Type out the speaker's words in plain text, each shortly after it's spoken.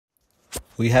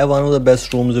We have one of the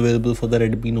best ROMs available for the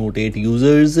Redmi Note 8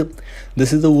 users.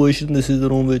 This is the version, this is the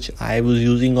ROM which I was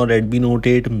using on Redmi Note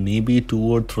 8 maybe 2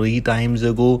 or 3 times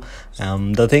ago.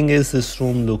 The thing is, this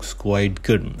ROM looks quite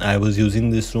good. I was using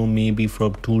this ROM maybe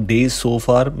for 2 days so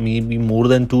far, maybe more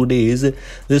than 2 days.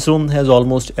 This ROM has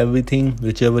almost everything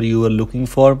whichever you are looking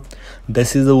for.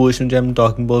 This is the version which I'm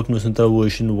talking about, Nusantara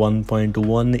version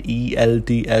 1.1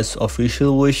 ELTS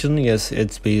official version. Yes,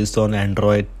 it's based on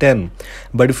Android 10.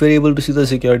 But if you're able to see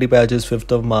the security patches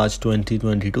 5th of March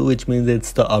 2022, which means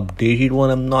it's the updated one.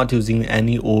 I'm not using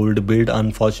any old build,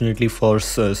 unfortunately, for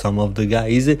some of the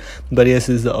guys, but yes,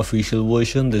 this is the official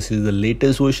version. This is the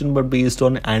latest version, but based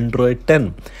on Android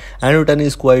 10. Android 10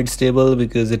 is quite stable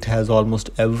because it has almost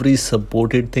every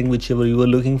supported thing whichever you are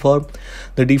looking for.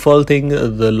 The default thing,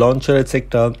 the launcher,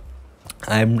 etc.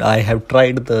 I have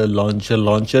tried the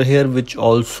launcher here, which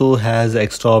also has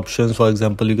extra options. For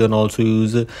example, you can also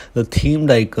use the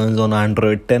themed icons on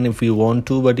Android 10 if you want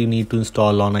to, but you need to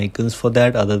install on icons for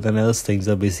that. Other than else, things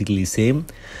are basically same.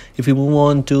 If you move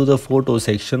on to the photo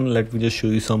section, let me just show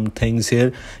you some things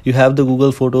here. You have the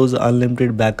Google Photos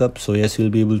unlimited backup, so yes, you'll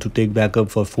be able to take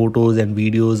backup for photos and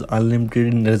videos,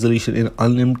 unlimited in resolution,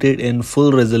 unlimited in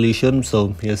full resolution.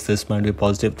 So yes, this might be a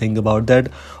positive thing about that.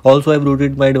 Also, I've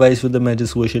rooted my device with the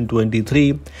Magisk version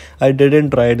 23. I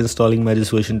didn't try installing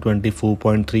Magisk version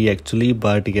 24.3 actually,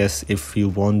 but yes, if you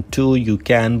want to, you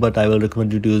can, but I will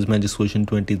recommend you to use Magisk version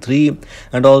 23.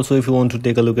 And also, if you want to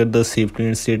take a look at the safety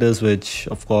and status, which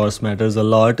of course matters a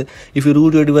lot, if you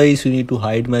root your device, you need to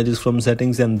hide Magisk from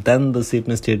settings, and then the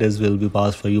safety and status will be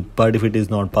passed for you. But if it is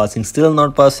not passing, still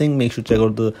not passing, make sure to check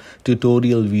out the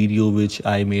tutorial video which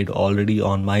I made already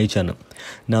on my channel.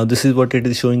 Now this is what it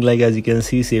is showing like. As you can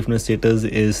see, safety status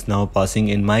is now passing.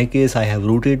 In my case, I have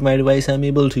rooted my device. I'm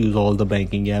able to use all the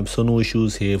banking apps, so no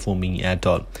issues here for me at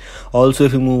all. Also,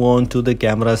 if you move on to the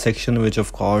camera section, which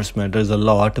of course matters a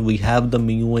lot, we have the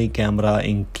MIUI camera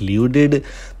included.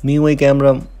 MIUI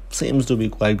camera seems to be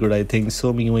quite good, I think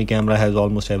so. MIUI camera has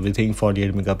almost everything.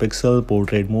 48 megapixel,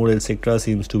 portrait mode, etc.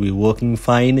 seems to be working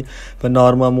fine.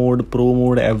 Panorama mode, pro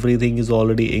mode, everything is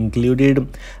already included,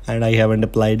 and I haven't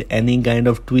applied any kind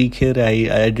of tweak here.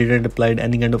 I didn't apply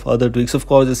any kind of other tweaks. Of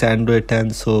course, it's Android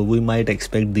 10, so we might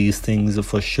expect these things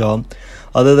for sure.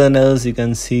 Other than else, you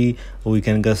can see we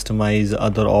can customize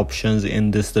other options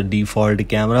in this, the default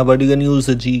camera, but you can use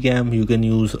the Gcam, you can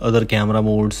use other camera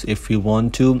modes if you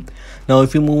want to. Now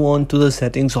if you move on to the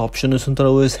settings option,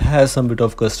 Nusantara OS has some bit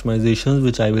of customizations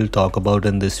which I will talk about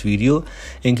in this video,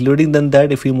 including then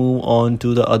that if you move on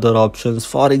to the other options,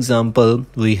 for example,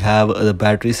 we have the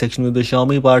battery section with the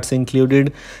Xiaomi parts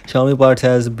included. Xiaomi parts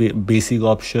has basic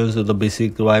options, so the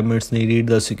basic requirements needed.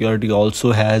 The security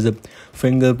also has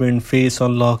fingerprint, face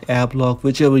unlock, app lock,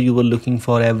 whichever you were looking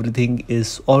for, everything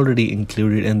is already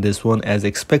included in this one as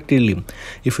expectedly.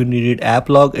 If you needed app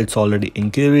lock, it's already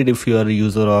included. If you are a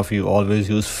user of, you always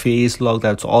use face lock,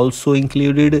 that's also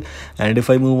included. And if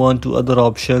I move on to other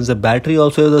options, the battery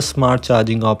also has a smart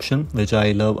charging option, which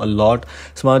I love a lot.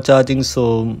 Smart charging,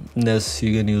 so yes,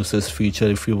 you can use this feature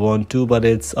if you want to, but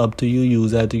it's up to you.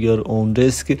 Use at your own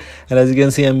risk. And as you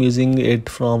can see, I'm using it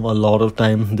from a lot of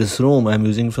time. This ROM I'm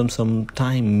using from some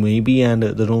time maybe, and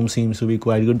the ROM seems to be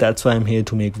quite good. That's why I'm here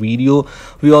to make video.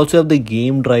 We also have the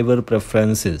game driver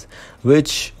preferences,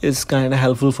 which is kind of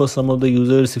helpful for some of the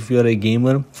users. If you are a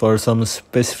gamer, for some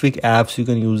specific apps you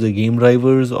can use the game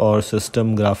drivers or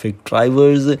system graphic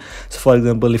drivers. So for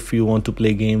example, if you want to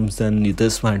play games, then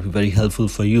this might be very helpful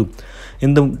for you.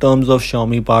 In the terms of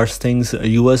Xiaomi parts things,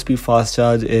 USB fast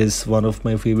charge is one of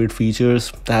my favorite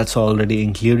features. That's already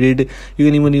included. You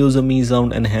can even use a Mi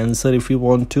Sound enhancer if you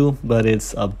want to, but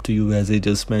it's up to you. As I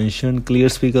just mentioned, clear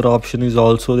speaker option is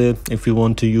also there if you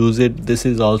want to use it. This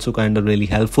is also kind of really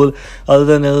helpful. Other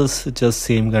than else, just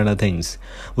same kind of things.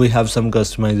 We have some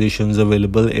customizations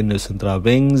available in Nusantara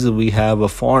wings. We have a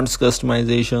fonts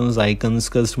customizations,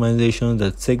 icons customizations,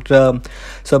 etc.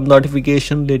 Some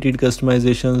notification related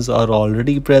customizations are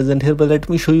already present here, but let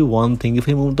me show you one thing. If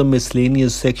you move the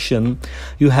miscellaneous section,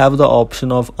 you have the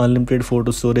option of unlimited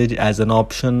photo storage as an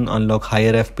option, unlock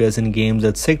higher FPS in games,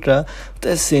 etc.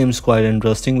 This seems quite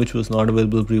interesting, which was not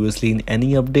available previously in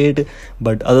any update.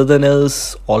 But other than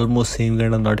else, almost same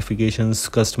kind of notifications,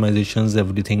 customizations,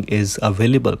 everything is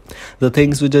available. The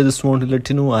things which I just want to let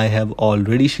you know, I have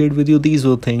already shared with you. These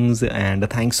were things, and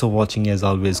thanks for watching. As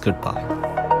always, goodbye.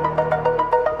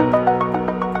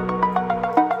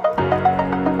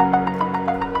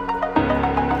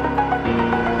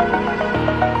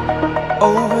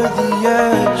 Over the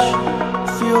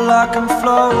edge, feel like I'm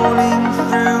floating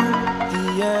through